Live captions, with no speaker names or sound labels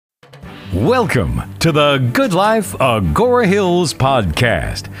Welcome to the Good Life Agora Hills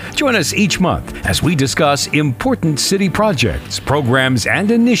podcast. Join us each month as we discuss important city projects, programs, and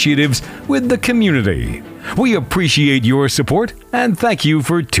initiatives with the community. We appreciate your support and thank you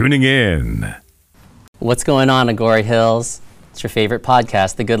for tuning in. What's going on, Agora Hills? It's your favorite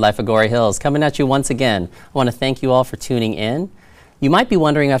podcast, The Good Life Agora Hills, coming at you once again. I want to thank you all for tuning in. You might be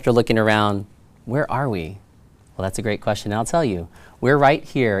wondering after looking around, where are we? Well, that's a great question, and I'll tell you. We're right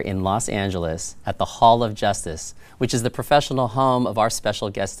here in Los Angeles at the Hall of Justice, which is the professional home of our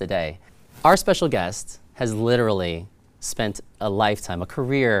special guest today. Our special guest has literally spent a lifetime, a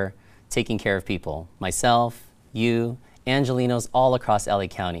career, taking care of people. Myself, you, Angelinos all across LA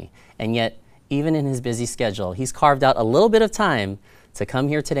County. And yet, even in his busy schedule, he's carved out a little bit of time to come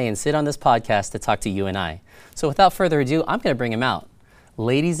here today and sit on this podcast to talk to you and I. So without further ado, I'm going to bring him out.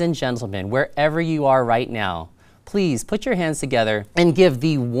 Ladies and gentlemen, wherever you are right now, please put your hands together and give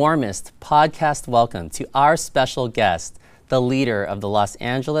the warmest podcast welcome to our special guest, the leader of the Los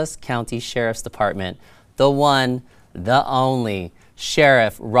Angeles County Sheriff's Department, the one, the only,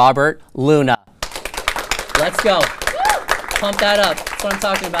 Sheriff Robert Luna. Let's go. Pump that up. That's what I'm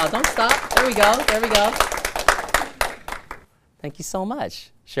talking about. Don't stop. There we go. There we go. Thank you so much.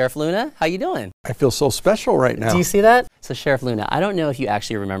 Sheriff Luna, how you doing? I feel so special right now. Do you see that? So Sheriff Luna, I don't know if you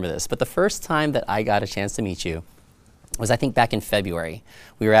actually remember this, but the first time that I got a chance to meet you was, I think, back in February.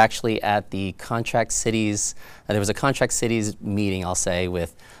 We were actually at the Contract Cities, there was a Contract Cities meeting, I'll say,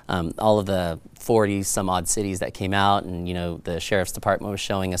 with all of the 40 some odd cities that came out, and the Sheriff's Department was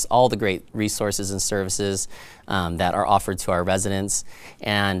showing us all the great resources and services that are offered to our residents.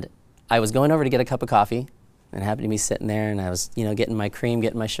 And I was going over to get a cup of coffee, and happened to be sitting there, and I was getting my cream,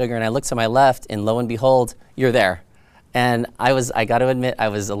 getting my sugar, and I looked to my left, and lo and behold, you're there. And I got to admit, I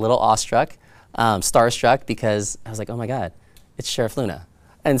was a little awestruck, starstruck, because I was like, oh my God, it's Sheriff Luna.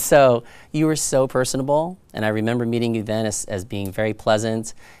 And so you were so personable, and I remember meeting you then as being very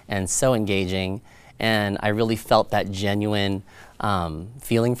pleasant and so engaging, and I really felt that genuine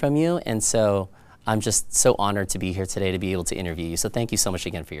feeling from you. And so I'm just so honored to be here today to be able to interview you. So thank you so much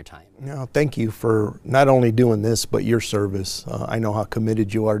again for your time. No, thank you for not only doing this, but your service. I know how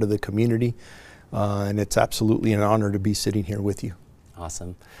committed you are to the community, and it's absolutely an honor to be sitting here with you.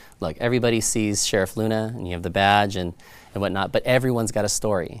 Awesome. Look, everybody sees Sheriff Luna, and you have the badge and whatnot, but everyone's got a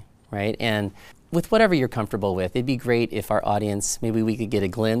story, right? And with whatever you're comfortable with, it'd be great if our audience, maybe we could get a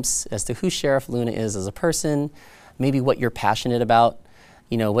glimpse as to who Sheriff Luna is as a person, maybe what you're passionate about,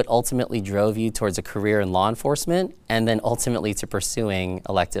 what ultimately drove you towards a career in law enforcement, and then ultimately to pursuing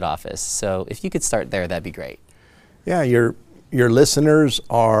elected office. So if you could start there, that'd be great. Yeah, your listeners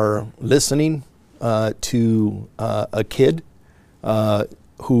are listening to a kid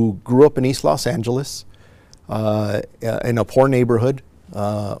who grew up in East Los Angeles in a poor neighborhood.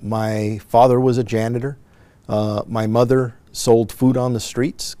 My father was a janitor. My mother sold food on the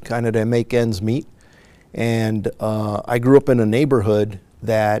streets, kind of to make ends meet. And I grew up in a neighborhood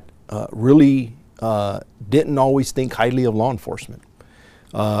that really didn't always think highly of law enforcement.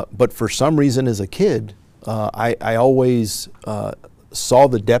 But for some reason as a kid, I always saw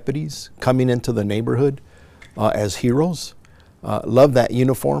the deputies coming into the neighborhood as heroes. Loved that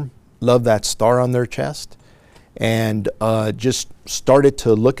uniform, loved that star on their chest, and just started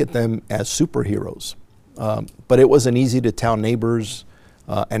to look at them as superheroes. But it wasn't easy to tell neighbors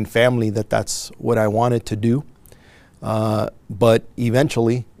and family that that's what I wanted to do. But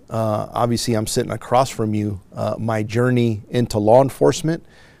eventually, obviously I'm sitting across from you, my journey into law enforcement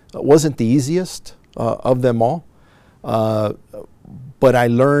wasn't the easiest of them all, but I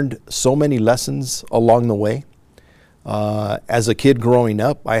learned so many lessons along the way. As a kid growing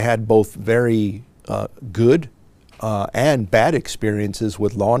up, I had both very good and bad experiences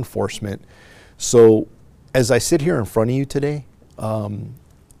with law enforcement. So as I sit here in front of you today,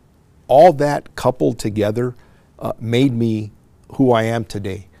 all that coupled together made me who I am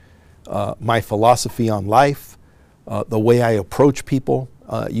today. My philosophy on life, the way I approach people.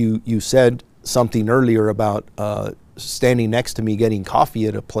 You said something earlier about standing next to me getting coffee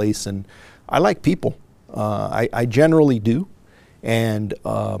at a place, and I like people. I generally do, and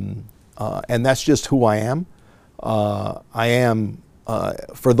that's just who I am. I am,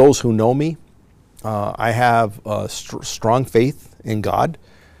 for those who know me, I have strong faith in God.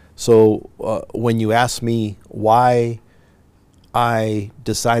 So when you ask me why I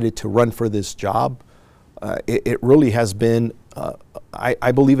decided to run for this job, it really has been,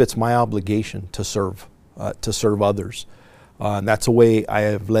 I believe it's my obligation to serve others. And that's the way I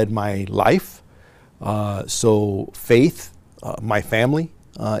have led my life. So faith, my family,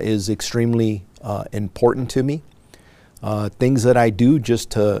 is extremely important to me. things that I do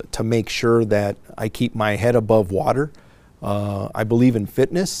just to make sure that I keep my head above water. I believe in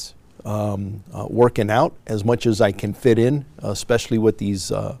fitness, working out as much as I can fit in, especially with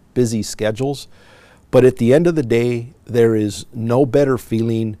these busy schedules. But at the end of the day, there is no better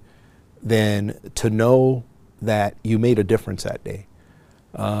feeling than to know that you made a difference that day,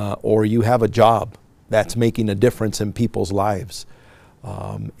 or you have a job that's making a difference in people's lives.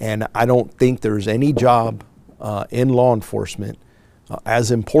 And I don't think there's any job in law enforcement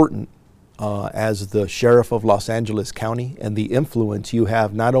as important as the sheriff of Los Angeles County, and the influence you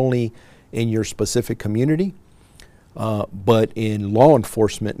have not only in your specific community, but in law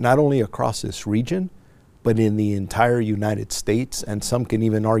enforcement, not only across this region, but in the entire United States, and some can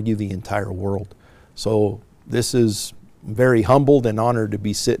even argue the entire world. So this is very humbled and honored to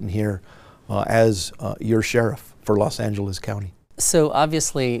be sitting here as your sheriff for Los Angeles County. So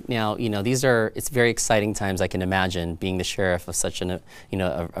obviously now, it's very exciting times, I can imagine, being the sheriff of such a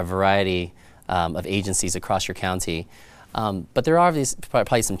variety of agencies across your county. But there are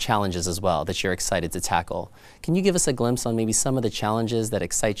probably some challenges as well that you're excited to tackle. Can you give us a glimpse on maybe some of the challenges that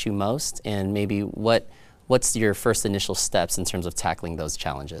excite you most, and maybe what's your first initial steps in terms of tackling those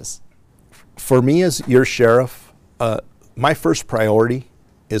challenges? For me as your sheriff, my first priority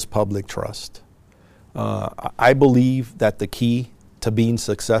is public trust. I believe that the key to being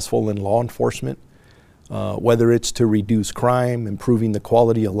successful in law enforcement, whether it's to reduce crime, improving the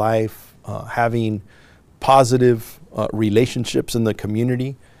quality of life, having positive relationships in the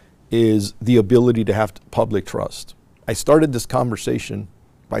community, is the ability to have public trust. I started this conversation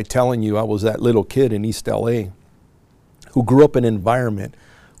by telling you I was that little kid in East LA who grew up in an environment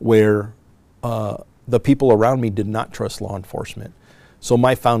where the people around me did not trust law enforcement. So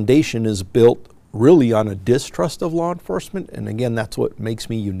my foundation is built really on a distrust of law enforcement, and again, that's what makes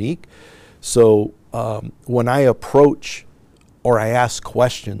me unique. So when I approach or I ask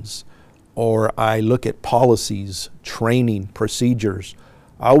questions or I look at policies, training, procedures,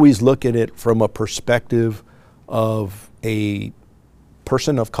 I always look at it from a perspective of a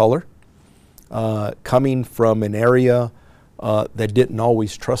person of color coming from an area that didn't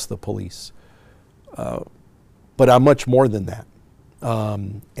always trust the police. But I'm much more than that.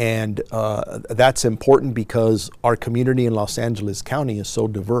 And that's important because our community in Los Angeles County is so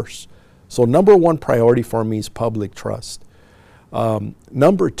diverse. So number one priority for me is public trust.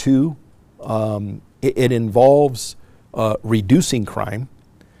 Number two, it involves reducing crime,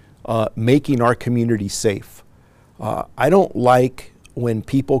 making our community safe. I don't like when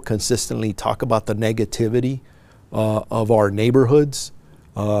people consistently talk about the negativity of our neighborhoods,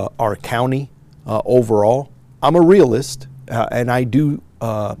 our county overall. I'm a realist. And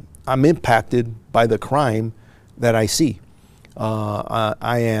I'm impacted by the crime that I see.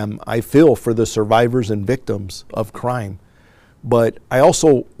 I feel for the survivors and victims of crime. But I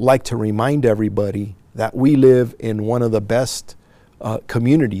also like to remind everybody that we live in one of the best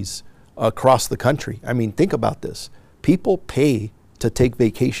communities across the country. I mean, think about this. People pay to take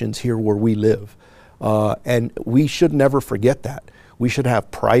vacations here where we live. And we should never forget that. We should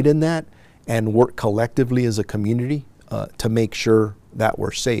have pride in that and work collectively as a community to make sure that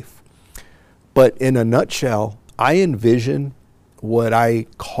we're safe. But in a nutshell, I envision what I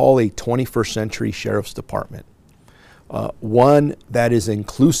call a 21st century sheriff's department. One that is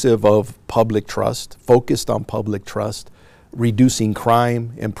inclusive of public trust, focused on public trust, reducing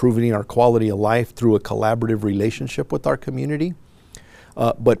crime, improving our quality of life through a collaborative relationship with our community.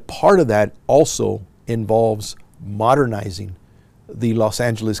 But part of that also involves modernizing the Los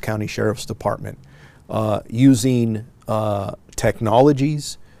Angeles County Sheriff's Department, using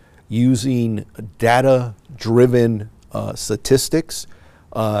technologies, using data-driven statistics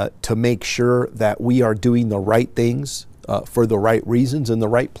to make sure that we are doing the right things for the right reasons in the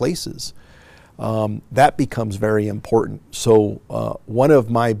right places. That becomes very important. So one of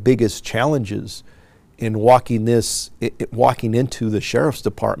my biggest challenges in walking into the Sheriff's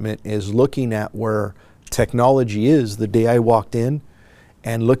Department is looking at where technology is the day I walked in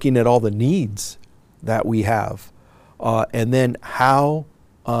and looking at all the needs that we have, and then how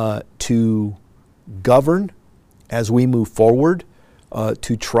to govern as we move forward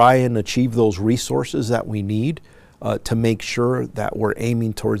to try and achieve those resources that we need to make sure that we're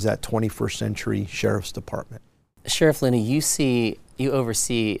aiming towards that 21st century Sheriff's Department. Sheriff Linney, you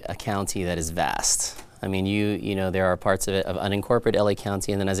oversee a county that is vast. I mean, there are parts of it of unincorporated LA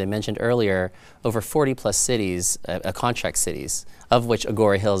County, and then as I mentioned earlier, over 40 plus cities, contract cities, of which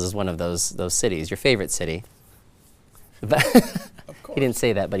Agoura Hills is one of those cities, your favorite city. He didn't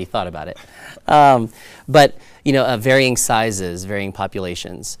say that, but he thought about it. But varying sizes, varying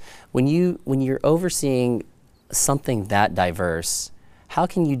populations. When you're overseeing something that diverse, how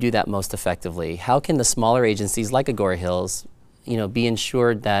can you do that most effectively? How can the smaller agencies like Agora Hills, be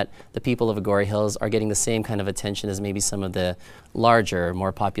ensured that the people of Agora Hills are getting the same kind of attention as maybe some of the larger,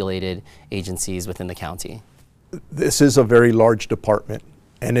 more populated agencies within the county? This is a very large department,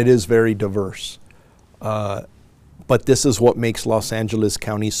 and it is very diverse. But this is what makes Los Angeles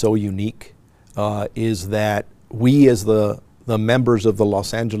County so unique, is that we as the members of the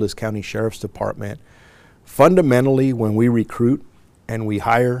Los Angeles County Sheriff's Department, fundamentally when we recruit and we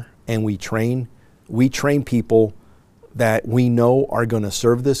hire and we train people that we know are going to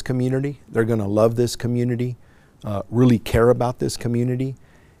serve this community, they're going to love this community, really care about this community.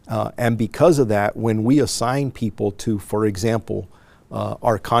 And because of that, when we assign people to, for example,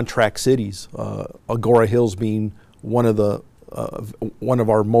 our contract cities, Agora Hills being one of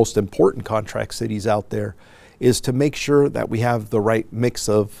our most important contract cities out there, is to make sure that we have the right mix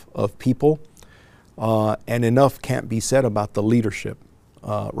of people, and enough can't be said about the leadership,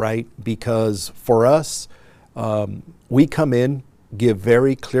 right? Because for us, we come in, give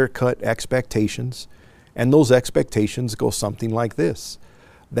very clear-cut expectations, and those expectations go something like this,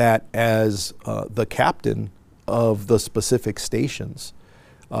 that as the captain of the specific stations,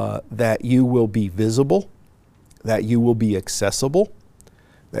 that you will be visible, that you will be accessible,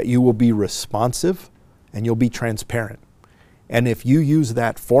 that you will be responsive, and you'll be transparent. And if you use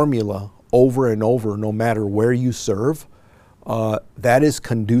that formula over and over, no matter where you serve, that is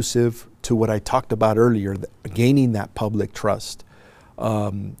conducive to what I talked about earlier, gaining that public trust.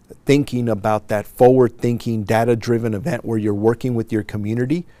 Thinking about that forward-thinking, data-driven event where you're working with your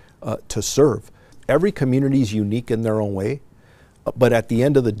community to serve. Every community is unique in their own way, but at the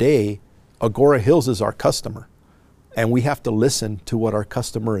end of the day, Agora Hills is our customer, and we have to listen to what our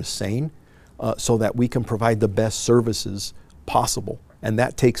customer is saying so that we can provide the best services possible, and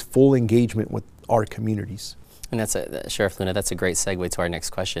that takes full engagement with our communities. And Sheriff Luna, that's a great segue to our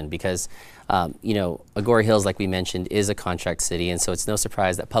next question, because Agora Hills, like we mentioned, is a contract city, and so it's no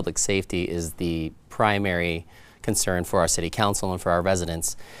surprise that public safety is the primary concern for our city council and for our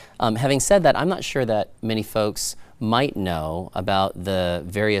residents. Having said that, I'm not sure that many folks might know about the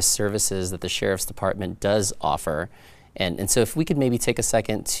various services that the Sheriff's Department does offer. And so if we could maybe take a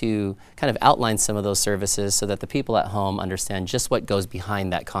second to kind of outline some of those services so that the people at home understand just what goes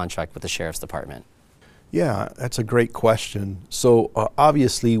behind that contract with the Sheriff's Department. Yeah, that's a great question. So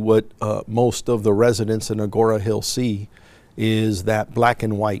obviously what most of the residents in Agora Hills see is that black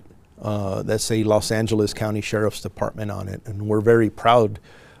and white that say Los Angeles County Sheriff's Department on it, and we're very proud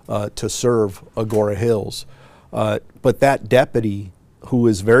to serve Agora Hills. But that deputy, who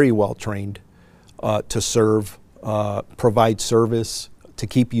is very well trained to serve, provide service, to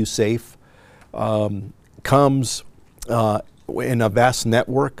keep you safe, comes in a vast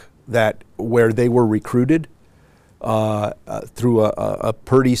network where they were recruited through a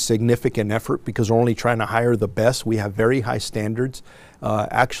pretty significant effort, because we're only trying to hire the best. We have very high standards.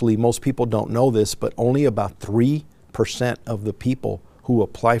 Actually, most people don't know this, but only about 3% of the people who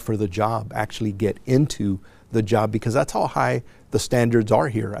apply for the job actually get into the job, because that's how high the standards are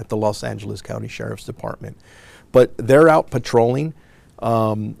here at the Los Angeles County Sheriff's Department. But they're out patrolling.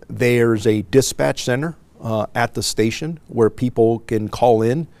 There's a dispatch center at the station where people can call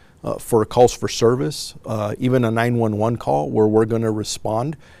in for calls for service, even a 911 call where we're going to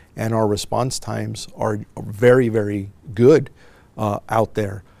respond, and our response times are very, very good out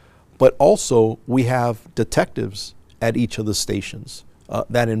there. But also we have detectives at each of the stations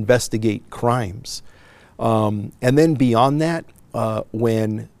that investigate crimes. And then beyond that,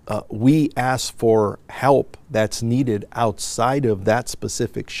 when we ask for help that's needed outside of that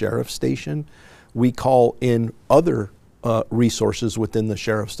specific sheriff's station, we call in other resources within the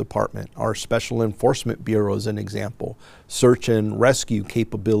Sheriff's Department. Our Special Enforcement Bureau is an example, search and rescue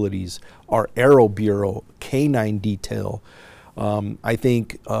capabilities, our Aero Bureau, Canine Detail. I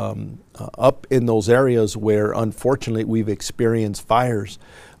think up in those areas where unfortunately we've experienced fires,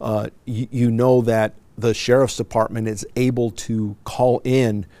 you know that the Sheriff's Department is able to call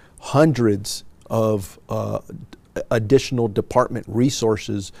in hundreds of additional department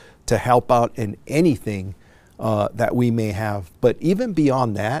resources to help out in anything that we may have. But even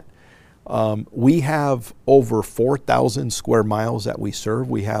beyond that, we have over 4,000 square miles that we serve.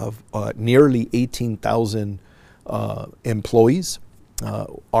 We have nearly 18,000 employees.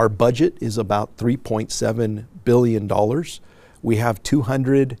 Our budget is about $3.7 billion. We have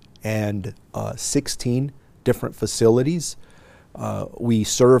 216 different facilities. We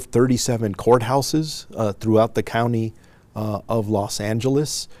serve 37 courthouses throughout the county of Los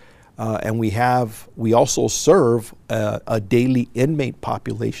Angeles. And we also serve a daily inmate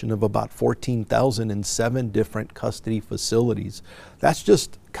population of about 14,000 in 7 different custody facilities. That's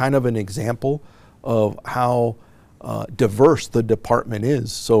just kind of an example of how diverse the department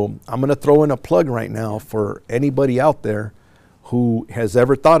is. So I'm going to throw in a plug right now for anybody out there who has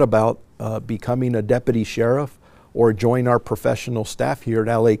ever thought about becoming a deputy sheriff or join our professional staff here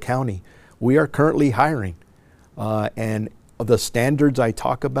at LA County. We are currently hiring, and the standards I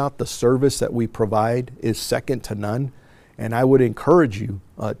talk about, the service that we provide is second to none, and I would encourage you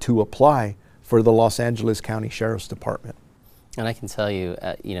to apply for the Los Angeles County Sheriff's Department. And I can tell you,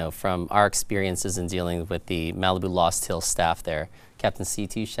 from our experiences in dealing with the Malibu Lost Hills staff there, Captain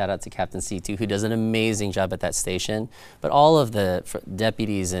C2, shout out to Captain C2, who does an amazing job at that station. But all of the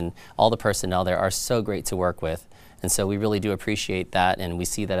deputies and all the personnel there are so great to work with. And so we really do appreciate that, and we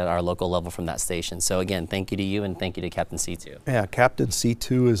see that at our local level from that station. So again, thank you to you, and thank you to Captain C2. Yeah, Captain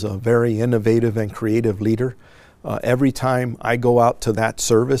C2 is a very innovative and creative leader. Every time I go out to that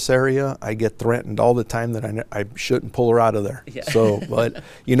service area, I get threatened all the time that I shouldn't pull her out of there. Yeah. So, but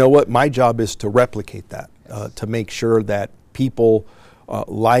you know what? My job is to replicate that, to make sure that people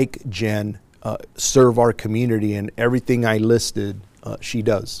like Jen serve our community, and everything I listed, she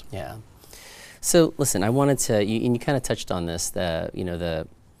does. Yeah. So listen, I wanted to, and you kind of touched on this, the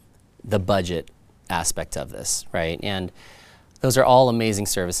budget aspect of this, right? And those are all amazing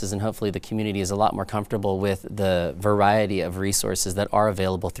services, and hopefully the community is a lot more comfortable with the variety of resources that are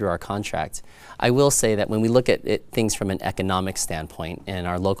available through our contract. I will say that when we look at things from an economic standpoint in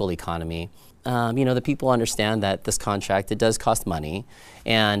our local economy, the people understand that this contract, it does cost money,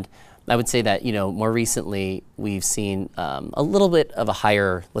 and I would say that, more recently we've seen a little bit of a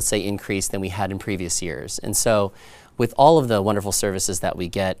higher, let's say, increase than we had in previous years. And so with all of the wonderful services that we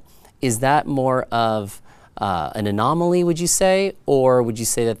get, is that more of an anomaly, would you say? Or would you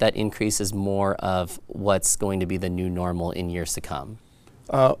say that that increase is more of what's going to be the new normal in years to come?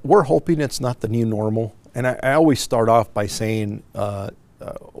 We're hoping it's not the new normal. And I always start off by saying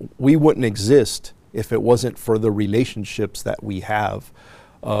we wouldn't exist if it wasn't for the relationships that we have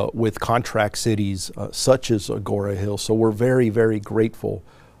with contract cities such as Agora Hills. So we're very, very grateful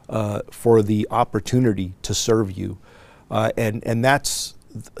for the opportunity to serve you. And that's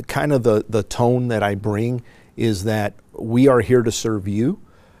kind of the tone that I bring, is that we are here to serve you,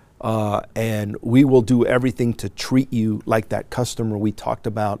 and we will do everything to treat you like that customer we talked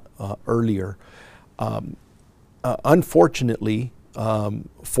about earlier. Unfortunately,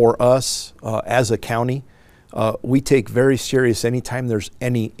 for us as a county, we take very serious anytime there's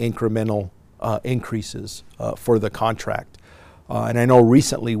any incremental increases for the contract. And I know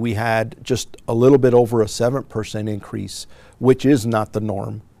recently we had just a little bit over a 7% increase, which is not the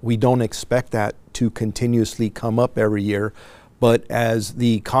norm. We don't expect that to continuously come up every year. But as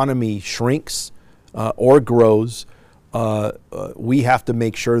the economy shrinks or grows, we have to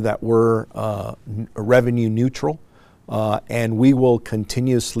make sure that we're revenue neutral, and we will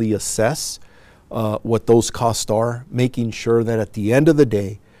continuously assess what those costs are, making sure that at the end of the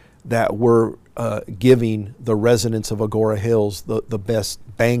day that we're giving the residents of Agora Hills the best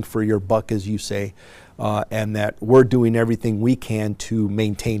bang for your buck, as you say, and that we're doing everything we can to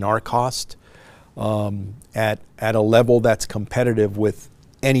maintain our cost at a level that's competitive with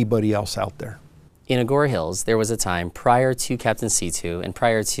anybody else out there. In Agora Hills, there was a time prior to Captain C2 and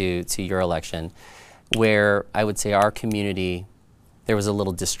prior to your election where I would say our community, there was a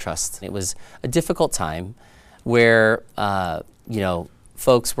little distrust. It was a difficult time where,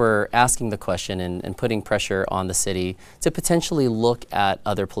 folks were asking the question and putting pressure on the city to potentially look at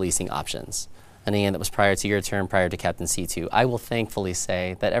other policing options. And again, that was prior to your term, prior to Captain C2. I will thankfully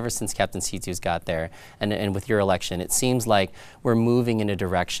say that ever since Captain C2's got there, and with your election, it seems like we're moving in a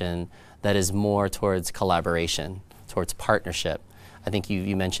direction that is more towards collaboration, towards partnership. I think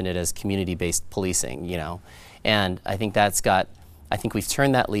you mentioned it as community-based policing, and I think I think we've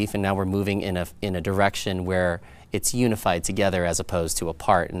turned that leaf, and now we're moving in a direction where it's unified together as opposed to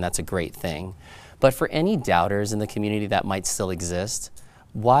apart, and that's a great thing. But for any doubters in the community that might still exist,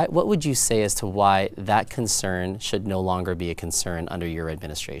 what would you say as to why that concern should no longer be a concern under your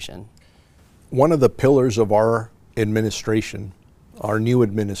administration? One of the pillars of our administration, our new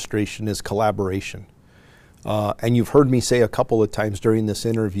administration, is collaboration. And you've heard me say a couple of times during this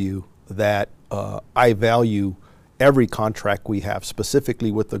interview that I value every contract we have,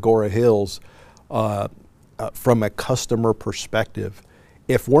 specifically with Agora Hills, from a customer perspective.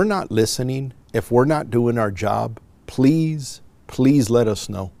 If we're not listening, if we're not doing our job, please let us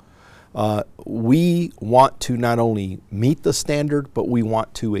know. We want to not only meet the standard, but we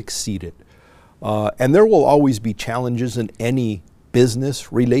want to exceed it. And there will always be challenges in any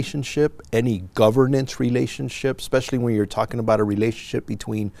business relationship, any governance relationship, especially when you're talking about a relationship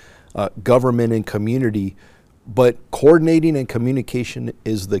between government and community. But coordinating and communication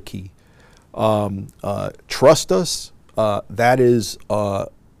is the key. Trust us. That is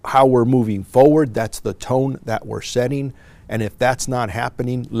how we're moving forward. That's the tone that we're setting. And if that's not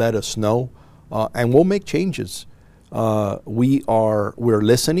happening, let us know, and we'll make changes. We're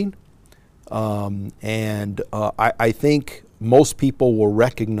listening, and I think most people will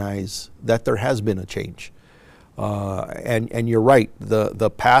recognize that there has been a change. And you're right, the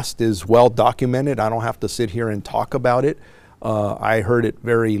past is well documented. I don't have to sit here and talk about it. I heard it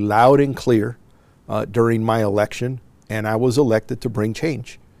very loud and clear during my election, and I was elected to bring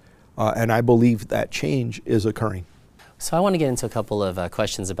change. And I believe that change is occurring. So I want to get into a couple of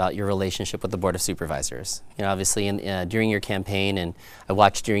questions about your relationship with the Board of Supervisors. You know, obviously during your campaign, and I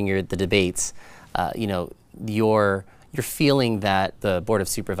watched during the debates, you know, you're feeling that the Board of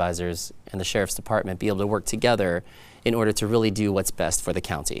Supervisors and the Sheriff's Department be able to work together in order to really do what's best for the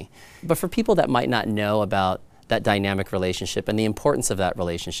county. But for people that might not know about that dynamic relationship and the importance of that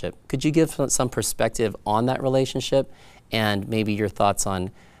relationship, could you give some perspective on that relationship and maybe your thoughts on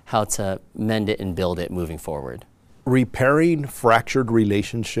how to mend it and build it moving forward? Repairing fractured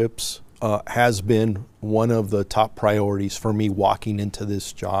relationships has been one of the top priorities for me walking into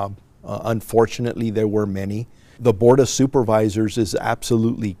this job. Unfortunately, there were many. The Board of Supervisors is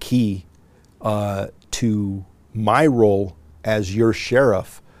absolutely key to my role as your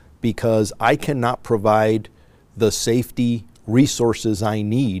sheriff, because I cannot provide the safety resources I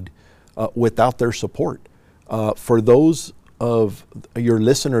need without their support. For those of your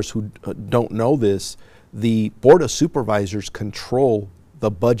listeners who don't know this, the Board of Supervisors control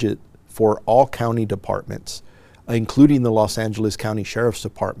the budget for all county departments, including the Los Angeles County Sheriff's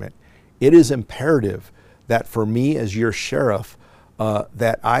Department. It is imperative that for me as your sheriff,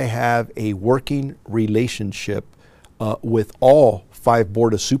 that I have a working relationship with all 5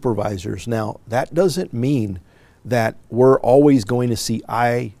 Board of Supervisors. Now, that doesn't mean that we're always going to see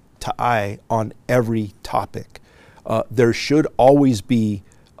eye to eye on every topic. There should always be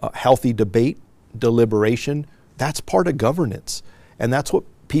a healthy debate, deliberation. That's part of governance. And that's what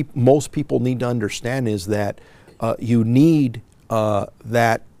most people need to understand, is that you need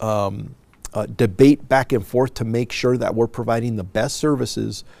that debate back and forth to make sure that we're providing the best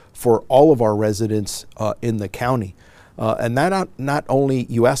services for all of our residents in the county. And that not only,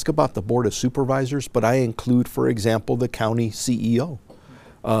 you ask about the Board of Supervisors, but I include, for example, the county CEO,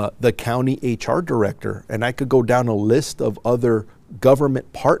 the county HR director, and I could go down a list of other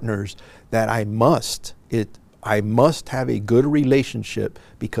government partners that I must have a good relationship,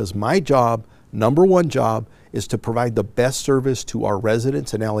 because my job, number one job, is to provide the best service to our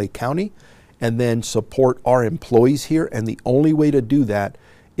residents in LA County and then support our employees here. And the only way to do that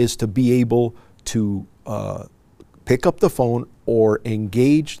is to be able to pick up the phone or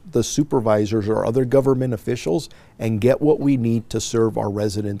engage the supervisors or other government officials and get what we need to serve our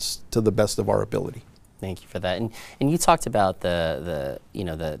residents to the best of our ability. Thank you for that. And you talked about that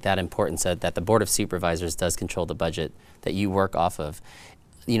importance that the Board of Supervisors does control the budget that you work off of.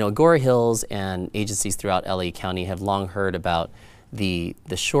 You know, Agora Hills and agencies throughout LA County have long heard about the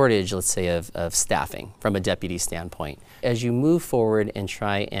shortage, let's say, of staffing from a deputy standpoint. As you move forward and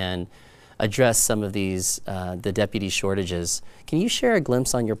try and address some of these, the deputy shortages, can you share a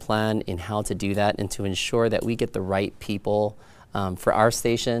glimpse on your plan in how to do that and to ensure that we get the right people for our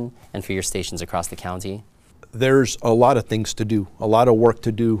station and for your stations across the county? There's a lot of things to do, a lot of work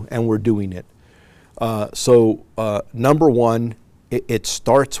to do, and we're doing it. Number one, it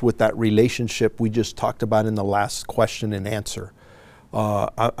starts with that relationship we just talked about in the last question and answer.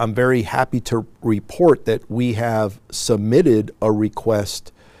 I'm very happy to report that we have submitted a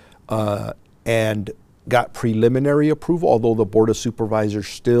request and got preliminary approval, although the Board of Supervisors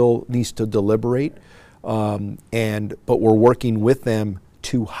still needs to deliberate. But we're working with them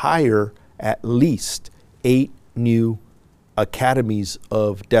to hire at least 8 new academies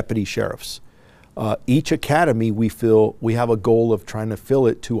of deputy sheriffs. Each academy, we feel we have a goal of trying to fill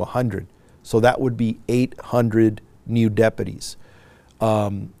it to 100. So that would be 800 new deputies.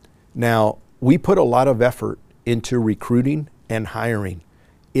 Now, we put a lot of effort into recruiting and hiring.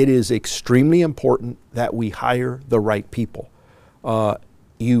 It is extremely important that we hire the right people.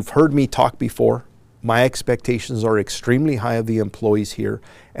 You've heard me talk before. My expectations are extremely high of the employees here,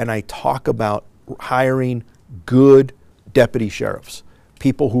 and I talk about hiring good deputy sheriffs,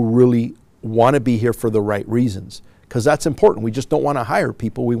 people who really want to be here for the right reasons, because that's important. We just don't want to hire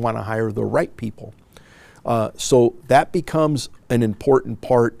people, we want to hire the right people. So that becomes an important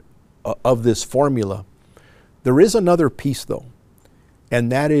part of this formula. There is another piece though.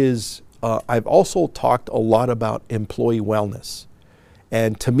 And that is, I've also talked a lot about employee wellness.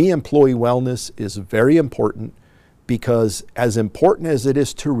 And to me, employee wellness is very important, because as important as it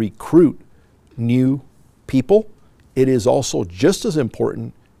is to recruit new people, it is also just as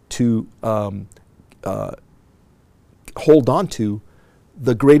important to hold on to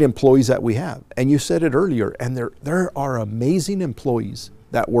the great employees that we have. And you said it earlier, and there are amazing employees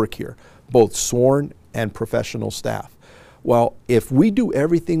that work here, both sworn and professional staff. Well, if we do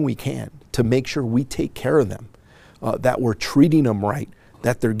everything we can to make sure we take care of them, that we're treating them right,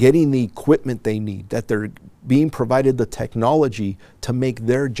 that they're getting the equipment they need, that they're being provided the technology to make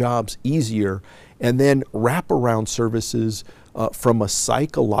their jobs easier, and then wraparound services from a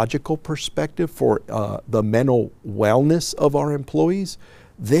psychological perspective for the mental wellness of our employees,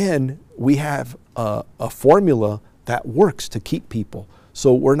 then we have a formula that works to keep people.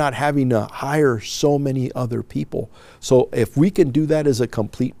 So we're not having to hire so many other people. So if we can do that as a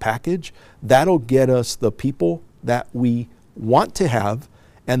complete package, that'll get us the people that we want to have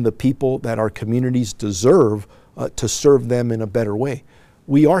and the people that our communities deserve to serve them in a better way.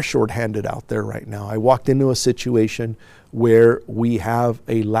 We are shorthanded out there right now. I walked into a situation where we have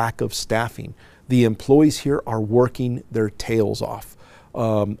a lack of staffing. The employees here are working their tails off.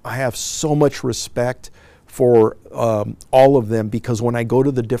 I have so much respect for all of them, because when I go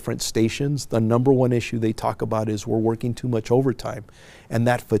to the different stations, the number one issue they talk about is we're working too much overtime, and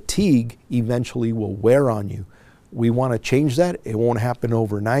that fatigue eventually will wear on you. We want to change that. It won't happen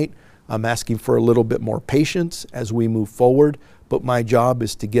overnight. I'm asking for a little bit more patience as we move forward, but my job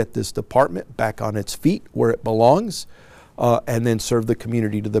is to get this department back on its feet where it belongs, and then serve the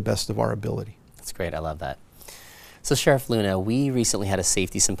community to the best of our ability. That's great. I love that. So Sheriff Luna, we recently had a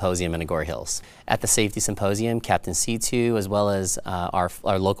safety symposium in Agoura Hills. At the safety symposium, Captain C2 as well as our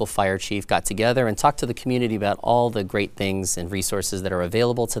local fire chief got together and talked to the community about all the great things and resources that are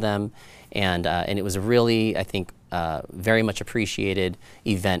available to them. And it was a really, I think, very much appreciated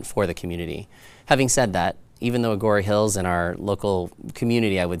event for the community. Having said that, even though Agoura Hills and our local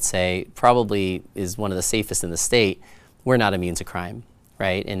community, I would say, probably is one of the safest in the state, we're not immune to crime,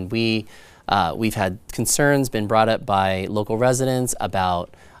 right? And we've had concerns been brought up by local residents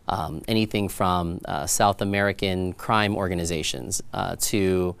about anything from South American crime organizations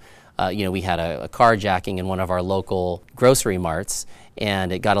to, we had a carjacking in one of our local grocery marts,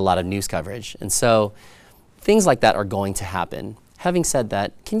 and it got a lot of news coverage. And so things like that are going to happen. Having said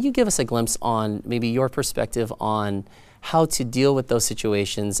that, can you give us a glimpse on maybe your perspective on how to deal with those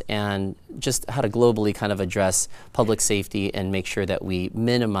situations and just how to globally kind of address public safety and make sure that we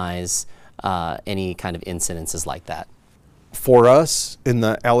minimize any kind of incidences like that? For us in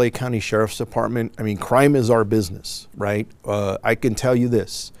the LA County Sheriff's Department, I mean, crime is our business, right? I can tell you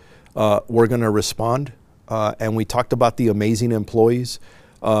this, we're going to respond, and we talked about the amazing employees.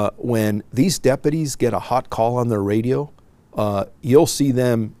 When these deputies get a hot call on their radio, you'll see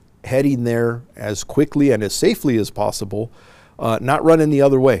them heading there as quickly and as safely as possible, not running the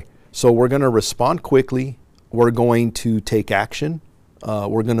other way. So we're going to respond quickly. We're going to take action.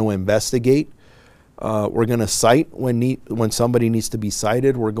 We're going to investigate. We're going to cite when somebody needs to be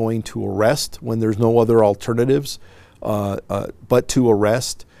cited. We're going to arrest when there's no other alternatives but to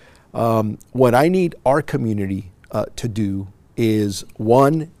arrest. What I need our community to do is,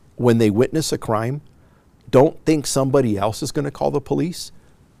 one, when they witness a crime, don't think somebody else is going to call the police.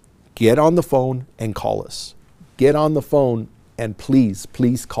 Get on the phone and call us. Get on the phone and please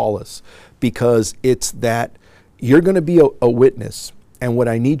call us, because it's that you're going to be a witness. And what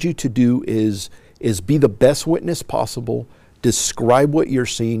I need you to do is be the best witness possible, describe what you're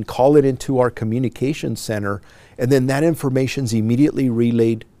seeing, call it into our communication center, and then that information is immediately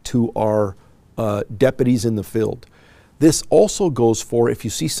relayed to our deputies in the field. This also goes for if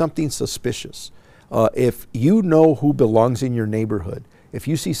you see something suspicious. If you know who belongs in your neighborhood, if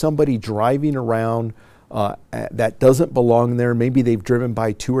you see somebody driving around that doesn't belong there, maybe they've driven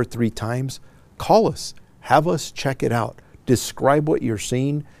by 2 or 3 times, call us, have us check it out. Describe what you're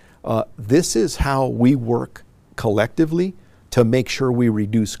seeing. This is how we work collectively to make sure we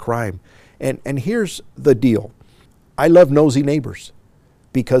reduce crime. And here's the deal. I love nosy neighbors,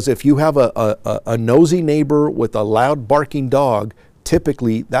 because if you have a nosy neighbor with a loud barking dog,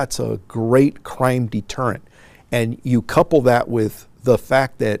 typically that's a great crime deterrent. And you couple that with the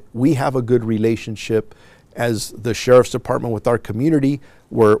fact that we have a good relationship as the Sheriff's Department with our community.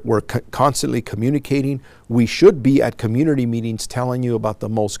 We're constantly communicating. We should be at community meetings telling you about the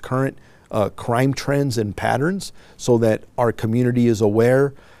most current crime trends and patterns so that our community is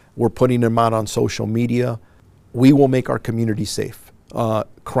aware. We're putting them out on social media. We will make our community safe.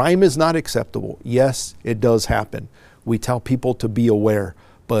 Crime is not acceptable. Yes, it does happen. We tell people to be aware.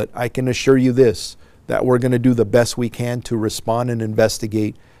 But I can assure you this, that we're going to do the best we can to respond and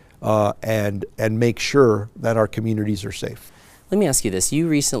investigate and make sure that our communities are safe. Let me ask you this. You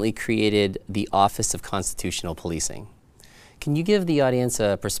recently created the Office of Constitutional Policing. Can you give the audience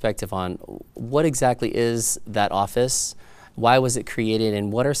a perspective on what exactly is that office? Why was it created,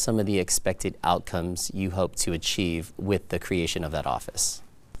 and what are some of the expected outcomes you hope to achieve with the creation of that office?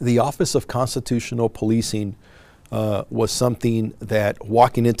 The Office of Constitutional Policing was something that,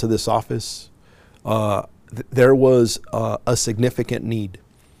 walking into this office, there was a significant need.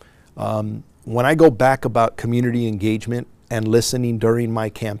 When I go back about community engagement and listening during my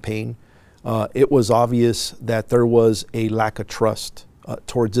campaign, it was obvious that there was a lack of trust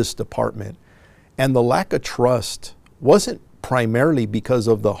towards this department. And the lack of trust wasn't primarily because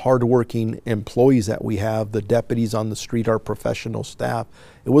of the hardworking employees that we have, the deputies on the street, our professional staff.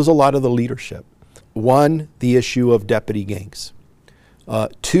 It was a lot of the leadership. One, the issue of deputy gangs.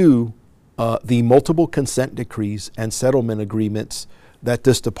 Two, the multiple consent decrees and settlement agreements that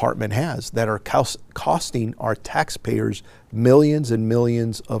this department has that are costing our taxpayers millions and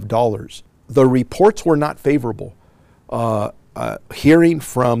millions of dollars. The reports were not favorable. Hearing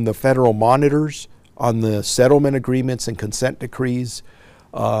from the federal monitors on the settlement agreements and consent decrees,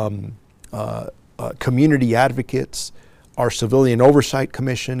 community advocates, our Civilian Oversight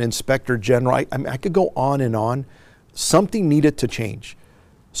Commission, Inspector General, I could go on and on. Something needed to change.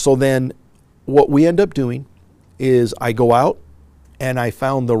 So then what we end up doing is I go out and I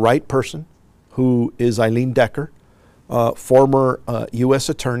found the right person, who is Eileen Decker, former U.S.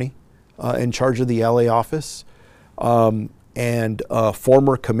 Attorney in charge of the LA office, and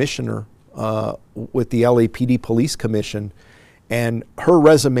former commissioner with the LAPD Police Commission. And her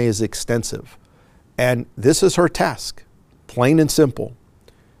resume is extensive. And this is her task, plain and simple.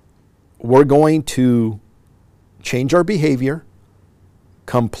 We're going to change our behavior,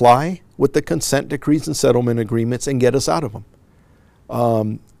 comply with the consent decrees and settlement agreements, and get us out of them.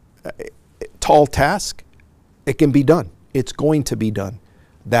 Tall task, it can be done. It's going to be done.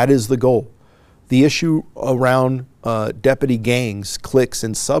 That is the goal. The issue around deputy gangs, cliques,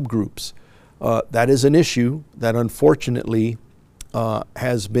 and subgroups, that is an issue that unfortunately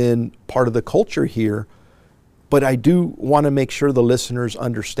has been part of the culture here. But I do want to make sure the listeners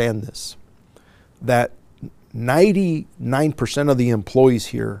understand this, that 99% of the employees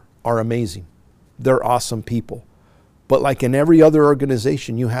here are amazing. They're awesome people. But like in every other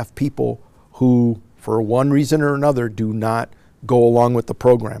organization, you have people who, for one reason or another, do not go along with the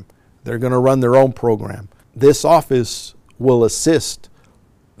program. They're going to run their own program. This office will assist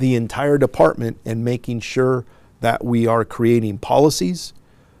the entire department in making sure that we are creating policies,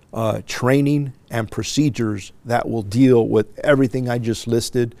 training, and procedures that will deal with everything I just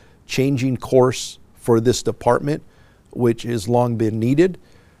listed, changing course for this department, which has long been needed,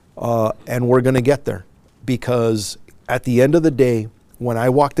 and we're going to get there. Because at the end of the day, when I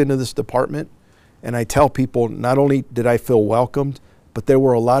walked into this department, and I tell people, not only did I feel welcomed, but there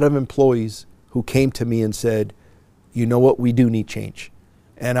were a lot of employees who came to me and said, you know what, we do need change.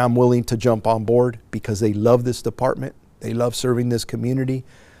 And I'm willing to jump on board because they love this department. They love serving this community.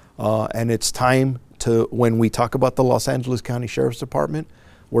 And it's time to, when we talk about the Los Angeles County Sheriff's Department,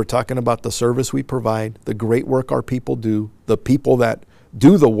 we're talking about the service we provide, the great work our people do, the people that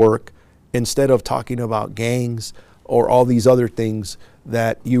do the work, instead of talking about gangs or all these other things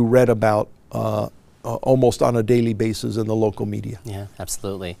that you read about almost on a daily basis in the local media. Yeah,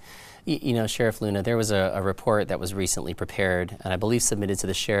 absolutely. You know, Sheriff Luna, there was a report that was recently prepared and I believe submitted to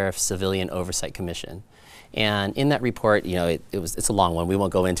the Sheriff's Civilian Oversight Commission. And in that report, you know, it's a long one, we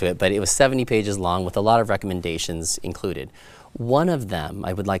won't go into it, but it was 70 pages long with a lot of recommendations included. One of them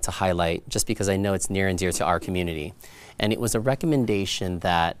I would like to highlight just because I know it's near and dear to our community. And it was a recommendation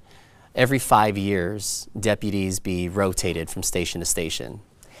that every 5 years, deputies be rotated from station to station.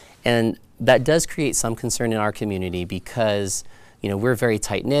 And that does create some concern in our community because, you know, we're very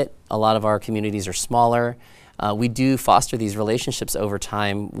tight-knit. A lot of our communities are smaller. We do foster these relationships over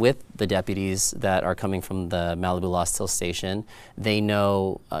time with the deputies that are coming from the Malibu Lost Hill Station. They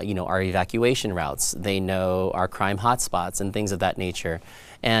know, you know, our evacuation routes. They know our crime hotspots and things of that nature.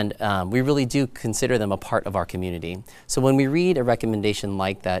 And we really do consider them a part of our community. So when we read a recommendation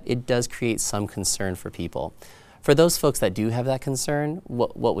like that, it does create some concern for people. For those folks that do have that concern,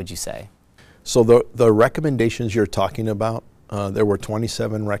 what would you say? So the recommendations you're talking about, there were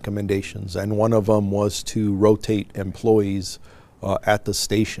 27 recommendations, and one of them was to rotate employees at the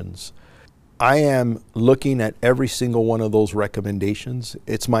stations. I am looking at every single one of those recommendations.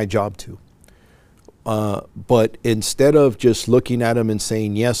 It's my job to. But instead of just looking at them and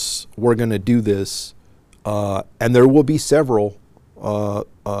saying, yes, we're going to do this, And there will be several,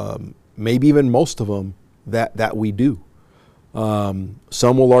 maybe even most of them, that we do.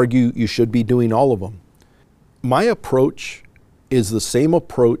 Some will argue you should be doing all of them. My approach is the same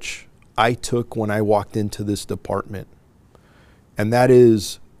approach I took when I walked into this department. And that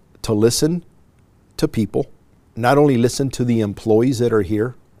is to listen to people, not only listen to the employees that are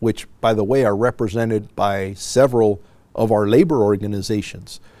here, which, by the way, are represented by several of our labor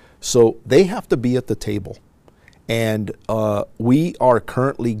organizations. So they have to be at the table. And we are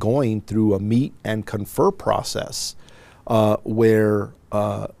currently going through a meet and confer process where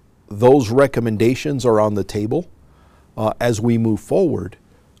those recommendations are on the table as we move forward.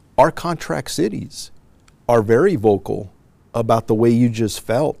 Our contract cities are very vocal about the way you just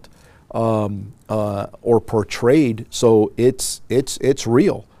felt or portrayed. So it's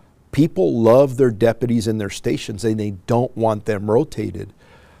real. People love their deputies in their stations and they don't want them rotated.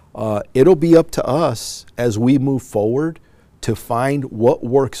 It'll be up to us as we move forward to find what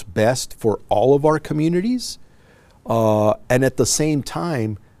works best for all of our communities, and at the same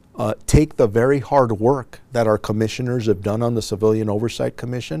time take the very hard work that our commissioners have done on the Civilian Oversight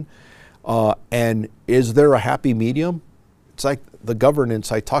Commission. And is there a happy medium? It's like the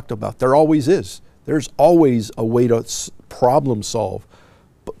governance I talked about. There always is. There's always a way to problem solve.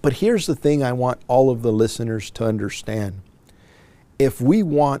 But here's the thing I want all of the listeners to understand. If we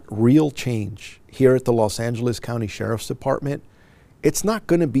want real change here at the Los Angeles County Sheriff's Department, it's not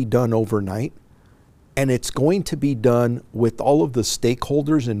going to be done overnight, and it's going to be done with all of the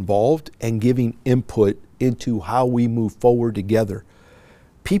stakeholders involved and giving input into how we move forward together.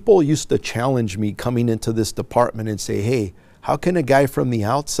 People used to challenge me coming into this department and say, hey, how can a guy from the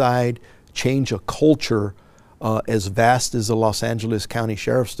outside change a culture as vast as the Los Angeles County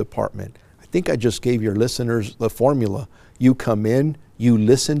Sheriff's Department? I think I just gave your listeners the formula. You come in, you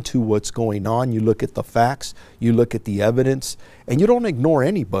listen to what's going on, you look at the facts, you look at the evidence, and you don't ignore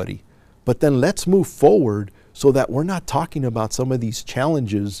anybody. But then let's move forward so that we're not talking about some of these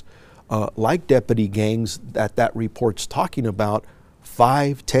challenges like deputy gangs that report's talking about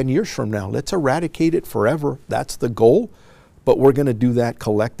 5-10 years from now. Let's eradicate it forever. That's the goal. But we're going to do that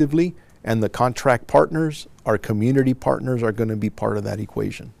collectively, and the contract partners, our community partners, are going to be part of that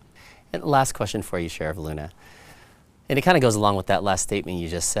equation. And last question for you, Sheriff Luna. And it kind of goes along with that last statement you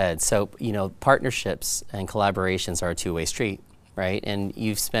just said. So, you know, partnerships and collaborations are a two-way street, right? And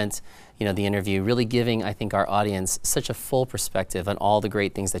you've spent, you know, the interview really giving, I think, our audience such a full perspective on all the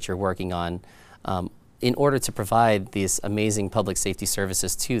great things that you're working on in order to provide these amazing public safety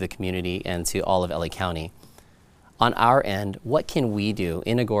services to the community and to all of LA County. On our end, what can we do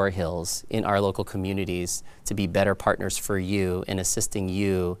in Agoura Hills, in our local communities, to be better partners for you in assisting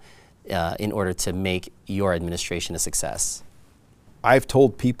you in order to make your administration a success? I've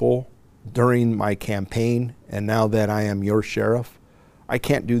told people during my campaign, and now that I am your sheriff, I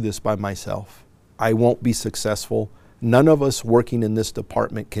can't do this by myself. I won't be successful. None of us working in this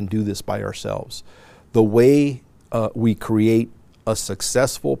department can do this by ourselves. The way we create a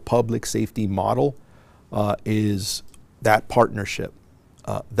successful public safety model is that partnership,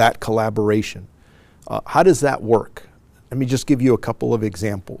 that collaboration. How does that work? Let me just give you a couple of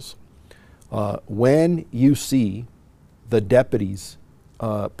examples. When you see the deputies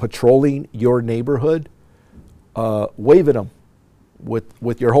patrolling your neighborhood, wave at them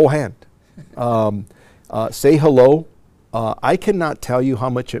with your whole hand. Say hello. I cannot tell you how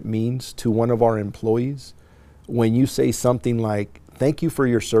much it means to one of our employees when you say something like, thank you for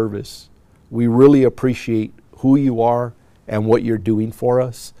your service. We really appreciate who you are and what you're doing for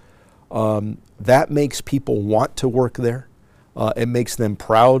us. That makes people want to work there. It makes them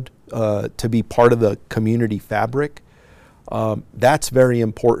proud to be part of the community fabric. That's very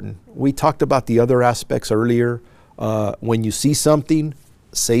important. We talked about the other aspects earlier. When you see something,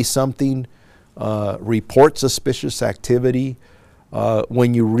 say something. Report suspicious activity.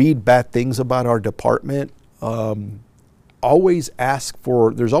 When you read bad things about our department, always ask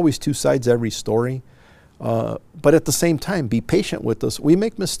for, there's always two sides to every story. But at the same time, be patient with us. We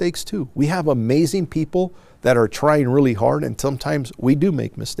make mistakes too. We have amazing people that are trying really hard, and sometimes we do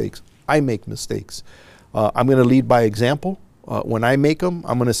make mistakes. I make mistakes. I'm going to lead by example. When I make them,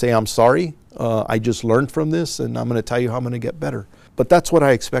 I'm going to say I'm sorry. I just learned from this, and I'm going to tell you how I'm going to get better. But that's what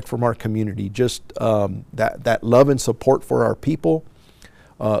I expect from our community, just that love and support for our people,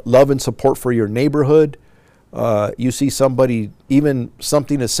 love and support for your neighborhood. You see somebody, even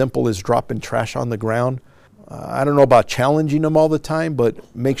something as simple as dropping trash on the ground. I don't know about challenging them all the time,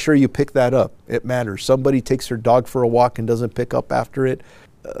 but make sure you pick that up. It matters. Somebody takes their dog for a walk and doesn't pick up after it.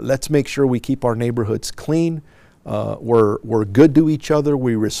 Let's make sure we keep our neighborhoods clean. We're good to each other.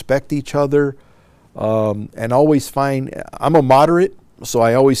 We respect each other. and always find, I'm a moderate, so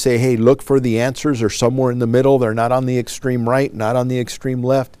I always say, hey, look for the answers. They're somewhere in the middle. They're not on the extreme right, not on the extreme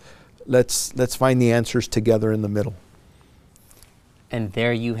left. Let's find the answers together in the middle. And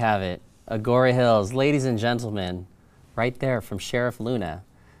there you have it. Agora Hills, ladies and gentlemen, right there from Sheriff Luna.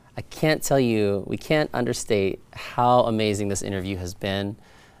 I can't tell you, we can't understate how amazing this interview has been.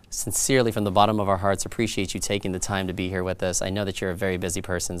 Sincerely, from the bottom of our hearts, appreciate you taking the time to be here with us. I know that you're a very busy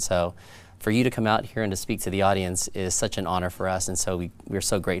person, so for you to come out here and to speak to the audience is such an honor for us, and so we're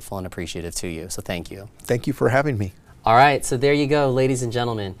so grateful and appreciative to you, so thank you. Thank you for having me. All right, so there you go, ladies and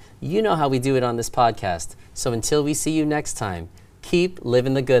gentlemen. You know how we do it on this podcast, so until we see you next time, keep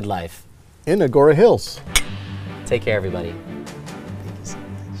living the good life. In Agora Hills. Take care, everybody.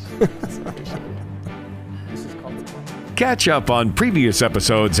 Catch up on previous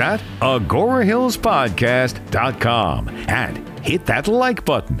episodes at agorahillspodcast.com and hit that like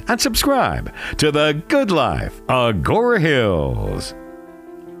button and subscribe to The Good Life, Agora Hills.